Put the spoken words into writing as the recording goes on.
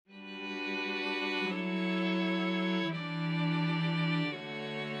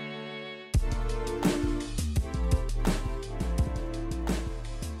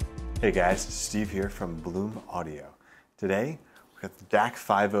Hey guys, Steve here from Bloom Audio. Today, we've got the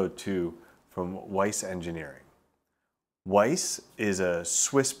DAC502 from Weiss Engineering. Weiss is a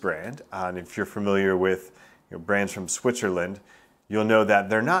Swiss brand, and if you're familiar with brands from Switzerland, you'll know that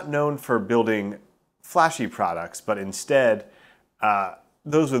they're not known for building flashy products, but instead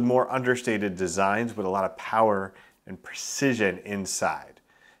those with more understated designs with a lot of power and precision inside.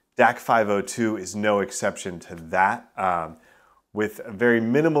 DAC502 is no exception to that. With a very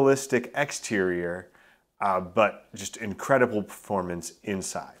minimalistic exterior, but just incredible performance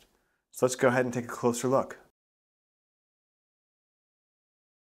inside. So let's go ahead and take a closer look.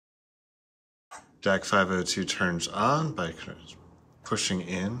 DAC502 turns on by pushing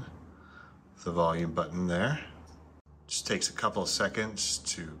in the volume button there. Just takes a couple of seconds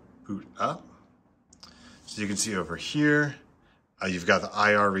to boot up. So you can see over here, you've got the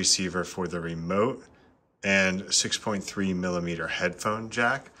IR receiver for the remote and 6.3 millimeter headphone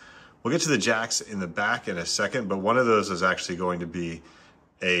jack. We'll get to the jacks in the back in a second, but one of those is actually going to be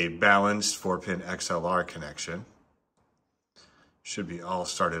a balanced 4-pin XLR connection. Should be all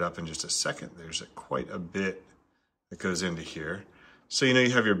started up in just a second. There's quite a bit that goes into here. So you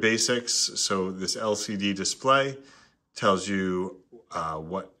have your basics. So this LCD display tells you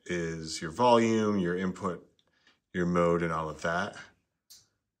what is your volume, your input, your mode, and all of that.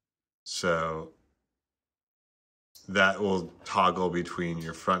 So that will toggle between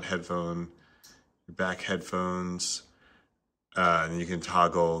your front headphone, your back headphones, and you can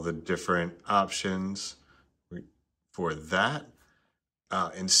toggle the different options for that.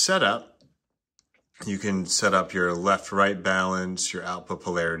 In setup, you can set up your left-right balance, your output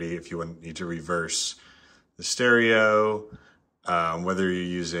polarity if you need to reverse the stereo, whether you're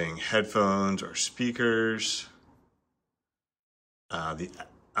using headphones or speakers. The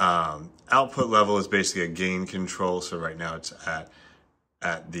output level is basically a gain control. So right now it's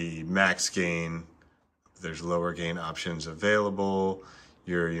at the max gain. There's lower gain options available,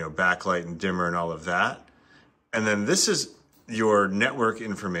 your backlight and dimmer and all of that. And then this is your network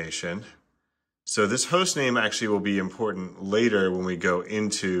information. So this host name actually will be important later when we go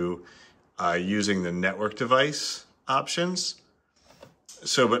into using the network device options.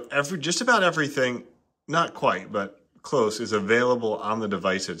 So, but just about everything, not quite, but close, is available on the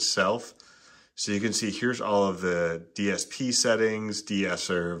device itself. So you can see here's all of the DSP settings,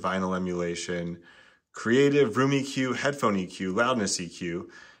 de-esser, vinyl emulation, creative, room EQ, headphone EQ, loudness EQ,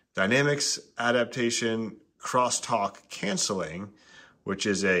 dynamics adaptation, crosstalk canceling, which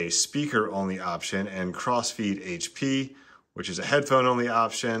is a speaker only option, and crossfeed HP, which is a headphone only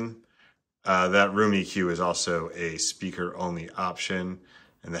option. That room EQ is also a speaker only option,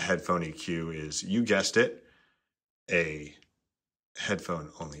 and the headphone EQ is, you guessed it, a headphone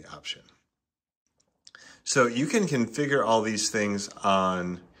only option. So you can configure all these things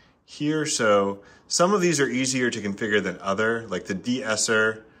on here. So some of these are easier to configure than other, like the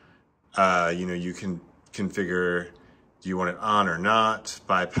de-esser, you can configure, do you want it on or not?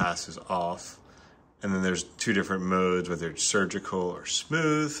 Bypass is off. And then there's two different modes, whether it's surgical or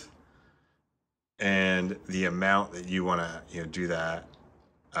smooth, and the amount that you want to do that.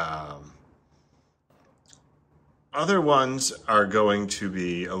 Other ones are going to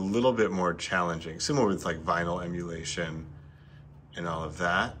be a little bit more challenging, similar with like vinyl emulation and all of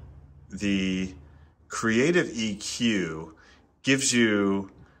that. The creative EQ gives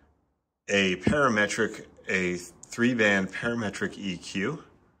you a 3-band parametric EQ.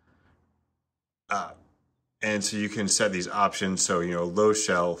 And so you can set these options. So, low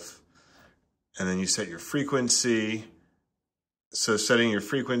shelf, and then you set your frequency. So setting your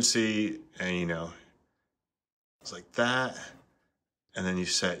frequency and, it's like that. And then you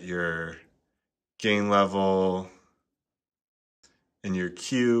set your gain level and your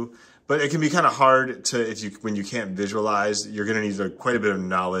Q. But it can be kind of hard to, when you can't visualize, you're going to need quite a bit of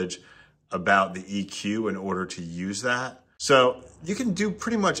knowledge about the EQ in order to use that. So you can do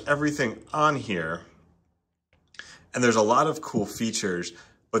pretty much everything on here. And there's a lot of cool features,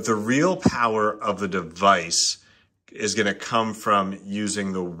 but the real power of the device is going to come from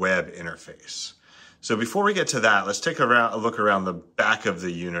using the web interface. So before we get to that, let's take a look around the back of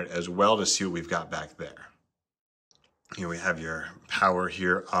the unit as well to see what we've got back there. Here we have your power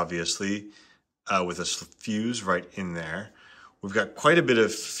here, obviously, with a fuse right in there. We've got quite a bit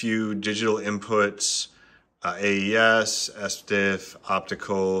of few digital inputs, AES, SDIF,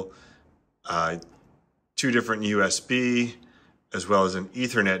 optical, 2 different USB, as well as an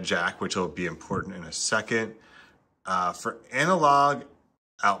Ethernet jack, which will be important in a second. For analog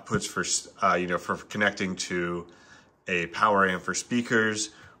outputs for connecting to a power amp for speakers,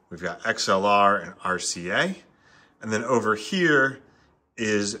 we've got XLR and RCA. And then over here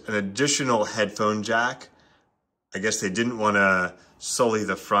is an additional headphone jack. I guess they didn't want to sully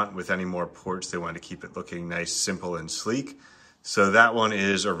the front with any more ports. They wanted to keep it looking nice, simple, and sleek. So that one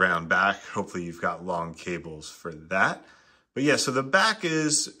is around back. Hopefully you've got long cables for that. But yeah, so the back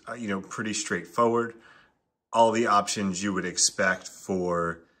is, pretty straightforward. All the options you would expect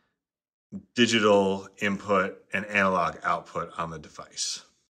for digital input and analog output on the device.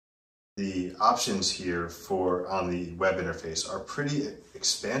 The options here on the web interface are pretty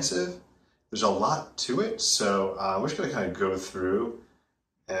expansive. There's a lot to it, so we're just going to kind of go through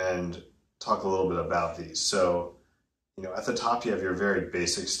and talk a little bit about these. So, at the top you have your very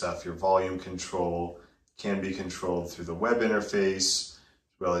basic stuff. Your volume control can be controlled through the web interface, as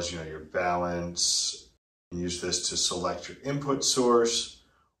well as your balance. You can use this to select your input source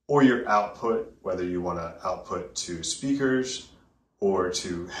or your output, whether you want to output to speakers or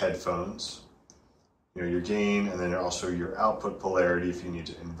to headphones. Your gain, and then also your output polarity if you need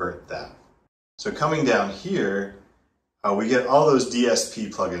to invert that. So coming down here, we get all those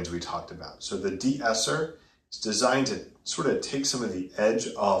DSP plugins we talked about. So the de-esser is designed to sort of take some of the edge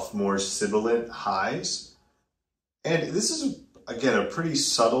off more sibilant highs. And this is, again, a pretty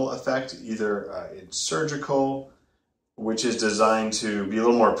subtle effect. Either it's surgical, which is designed to be a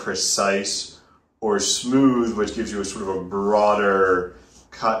little more precise, or smooth, which gives you a sort of a broader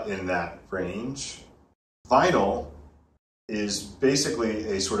cut in that range. Vinyl is basically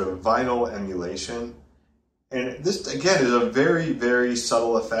a sort of vinyl emulation. And this, again, is a very, very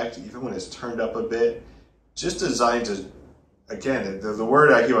subtle effect, even when it's turned up a bit, just designed to, again, the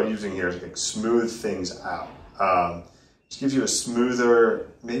word I keep on using here is like smooth things out. Just gives you a smoother,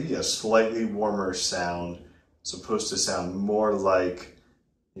 maybe a slightly warmer sound, supposed to sound more like,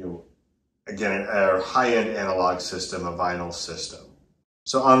 again, a high-end analog system, a vinyl system.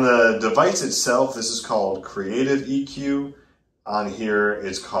 So on the device itself, this is called Creative EQ. On here,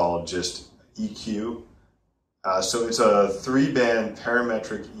 it's called just EQ. So it's a 3-band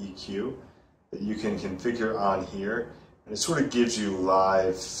parametric EQ that you can configure on here, and it sort of gives you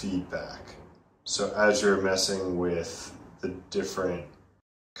live feedback. So as you're messing with the different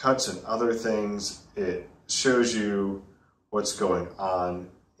cuts and other things, it shows you what's going on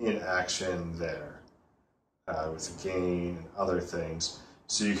in action there with the gain and other things.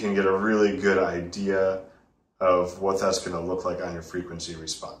 So you can get a really good idea of what that's going to look like on your frequency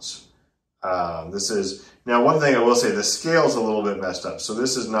response. Now one thing I will say, the scale is a little bit messed up. So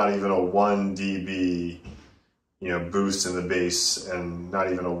this is not even a 1 dB, boost in the bass, and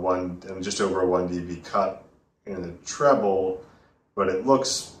not even just over a 1 dB cut in the treble, but it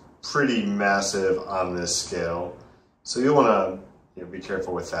looks pretty massive on this scale. So you'll want to be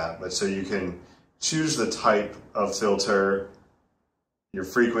careful with that. But so you can choose the type of filter, your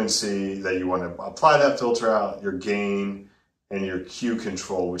frequency that you want to apply that filter out, your gain, and your Q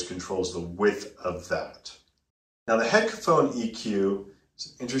control, which controls the width of that. Now the headphone EQ is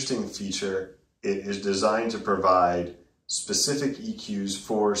an interesting feature. It is designed to provide specific EQs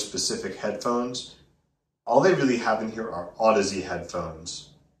for specific headphones. All they really have in here are Audeze headphones.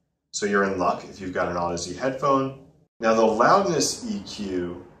 So you're in luck if you've got an Audeze headphone. Now the loudness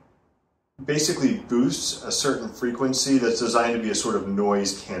EQ basically boosts a certain frequency that's designed to be a sort of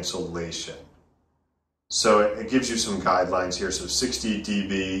noise cancellation. So it gives you some guidelines here. So 60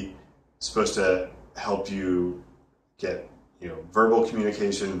 dB is supposed to help you get verbal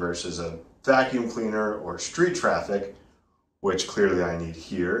communication versus a vacuum cleaner or street traffic, which clearly I need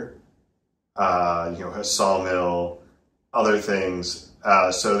here. A sawmill, other things.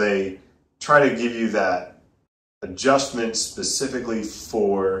 So they try to give you that adjustment specifically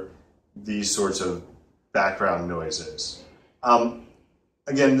for these sorts of background noises.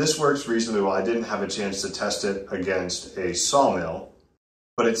 Again, this works reasonably well. I didn't have a chance to test it against a sawmill,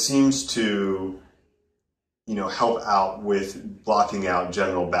 but it seems to, help out with blocking out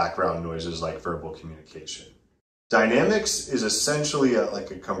general background noises like verbal communication. Dynamics is essentially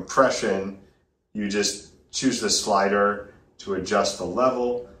like a compression. You just choose the slider to adjust the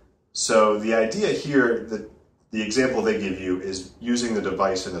level. So the idea here, the example they give you is using the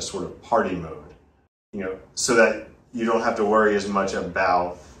device in a sort of party mode, so that you don't have to worry as much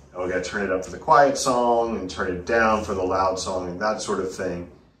about, I gotta turn it up for the quiet song and turn it down for the loud song and that sort of thing.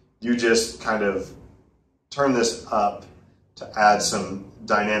 You just kind of turn this up to add some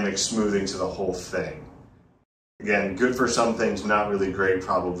dynamic smoothing to the whole thing. Again, good for some things, not really great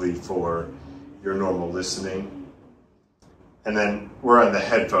probably for your normal listening. And then we're on the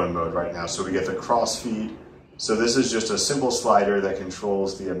headphone mode right now, so we get the crossfeed. So this is just a simple slider that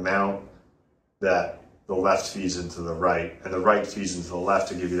controls the amount that the left feeds into the right, and the right feeds into the left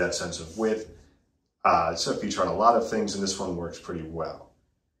to give you that sense of width. It's a feature on a lot of things, and this one works pretty well.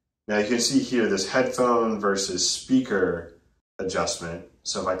 Now you can see here this headphone versus speaker adjustment.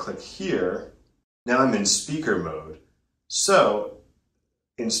 So if I click here, now I'm in speaker mode. So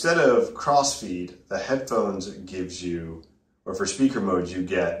instead of crossfeed, the headphones gives you, or for speaker mode, you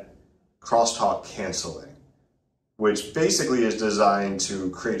get crosstalk canceling, which basically is designed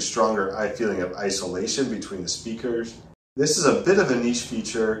to create stronger feeling of isolation between the speakers. This is a bit of a niche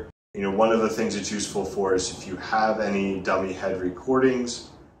feature. One of the things it's useful for is if you have any dummy head recordings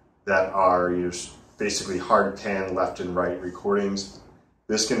that are basically hard pan left and right recordings.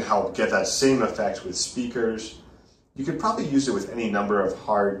 This can help get that same effect with speakers. You could probably use it with any number of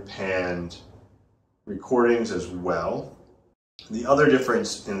hard panned recordings as well. The other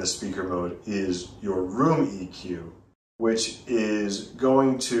difference in the speaker mode is your room EQ, which is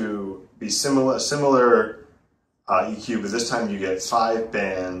going to be a similar EQ, but this time you get 5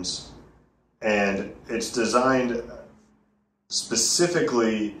 bands, and it's designed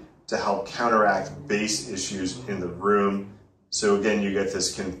specifically to help counteract bass issues in the room. So again, you get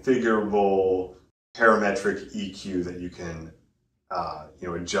this configurable parametric EQ that you can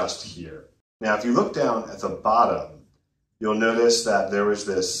adjust here. Now, if you look down at the bottom, you'll notice that there was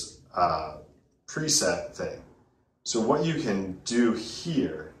this preset thing. So what you can do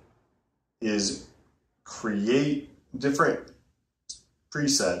here is create different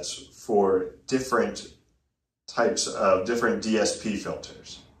presets for different types of different DSP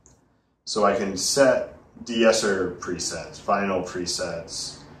filters. So I can set de-esser presets, vinyl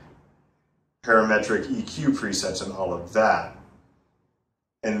presets, parametric EQ presets, and all of that.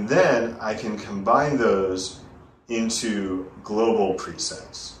 And then I can combine those into global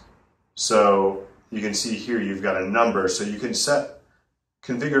presets. So you can see here you've got a number, so you can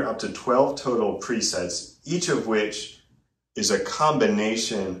configure up to 12 total presets, each of which is a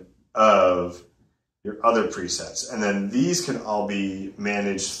combination of your other presets. And then these can all be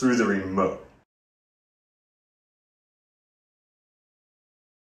managed through the remote.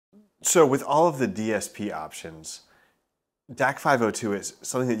 So with all of the DSP options, DAC502 is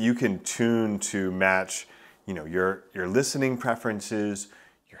something that you can tune to match your listening preferences,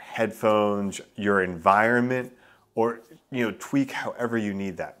 your headphones, your environment, or tweak however you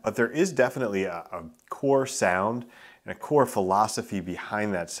need that. But there is definitely a core sound and a core philosophy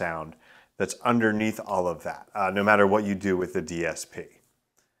behind that sound that's underneath all of that, no matter what you do with the DSP.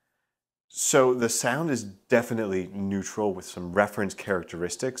 So the sound is definitely neutral with some reference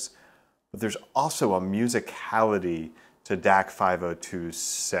characteristics, but there's also a musicality to DAC502's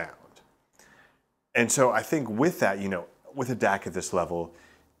sound. And so I think with that, with a DAC at this level,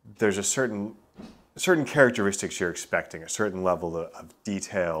 there's a certain characteristics you're expecting, a certain level of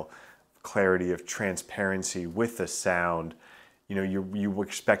detail, clarity, of transparency with the sound. You were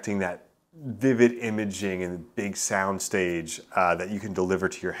expecting that vivid imaging and big sound stage that you can deliver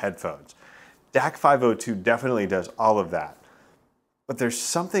to your headphones. DAC502 definitely does all of that. But there's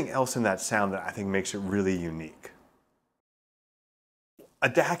something else in that sound that I think makes it really unique. A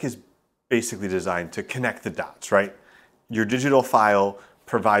DAC is basically designed to connect the dots, right? Your digital file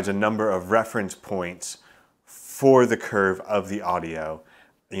provides a number of reference points for the curve of the audio.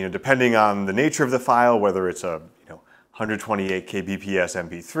 Depending on the nature of the file, whether it's a 128 kbps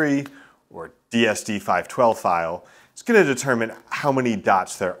MP3 or DSD512 file, it's going to determine how many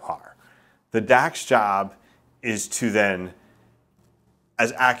dots there are. The DAC's job is to then,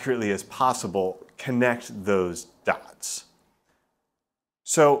 as accurately as possible, connect those dots.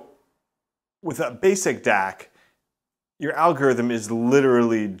 So with a basic DAC, your algorithm is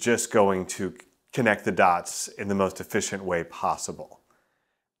literally just going to connect the dots in the most efficient way possible.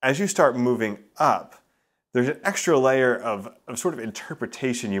 As you start moving up, there's an extra layer of sort of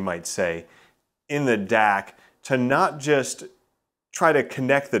interpretation, you might say, in the DAC to not just try to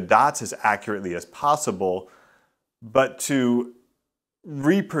connect the dots as accurately as possible, but to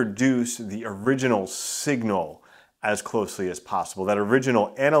reproduce the original signal as closely as possible, that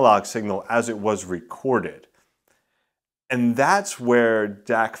original analog signal as it was recorded. And that's where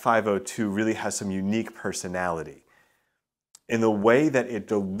DAC502 really has some unique personality in the way that it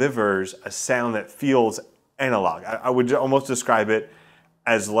delivers a sound that feels analog. I would almost describe it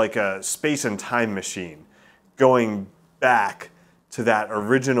as like a space and time machine going back to that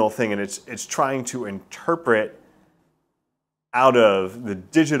original thing, and it's trying to interpret out of the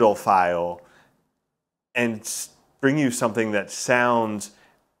digital file and bring you something that sounds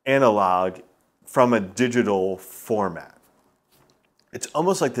analog from a digital format. It's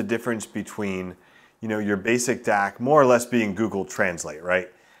almost like the difference between, your basic DAC more or less being Google Translate, right?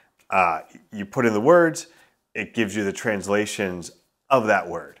 You put in the words, it gives you the translations of that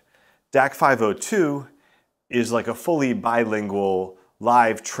word. DAC502 is like a fully bilingual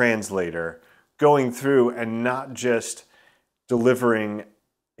live translator going through and not just delivering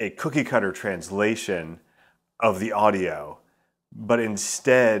a cookie cutter translation of the audio, but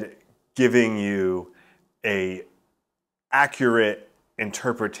instead giving you a accurate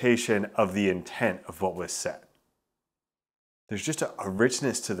interpretation of the intent of what was said. There's just a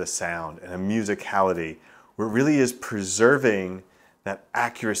richness to the sound and a musicality where it really is preserving that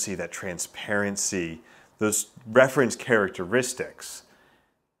accuracy, that transparency, those reference characteristics.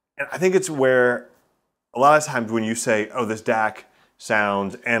 And I think it's where a lot of times when you say, oh, this DAC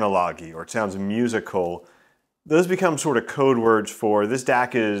sounds analog-y or it sounds musical, those become sort of code words for this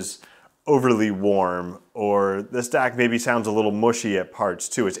DAC is overly warm, or this DAC maybe sounds a little mushy at parts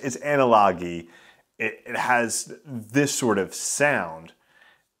too. It's analog-y. It has this sort of sound.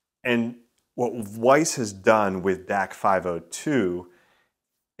 And what Weiss has done with DAC502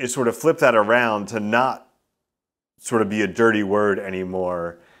 is sort of flip that around to not sort of be a dirty word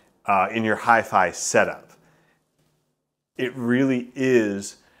anymore in your hi-fi setup. It really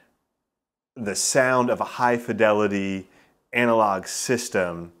is the sound of a high-fidelity analog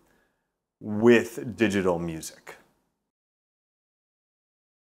system with digital music.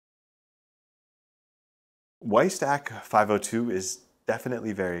 Weiss DAC502 is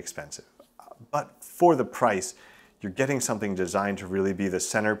definitely very expensive, but for the price, you're getting something designed to really be the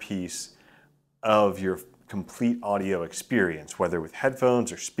centerpiece of your complete audio experience, whether with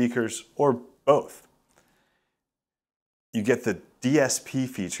headphones or speakers or both. You get the DSP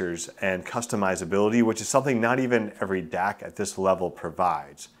features and customizability, which is something not even every DAC at this level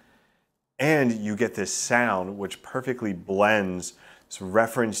provides. And you get this sound which perfectly blends this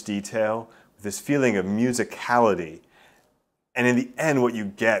reference detail with this feeling of musicality. And in the end, what you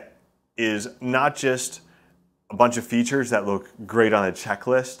get is not just a bunch of features that look great on a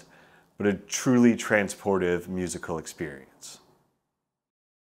checklist, but a truly transportive musical experience.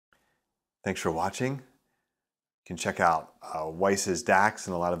 Thanks for watching. You can check out Weiss's DACs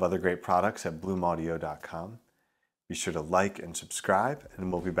and a lot of other great products at bloomaudio.com. Be sure to like and subscribe,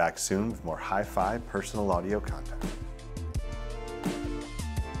 and we'll be back soon with more hi-fi personal audio content.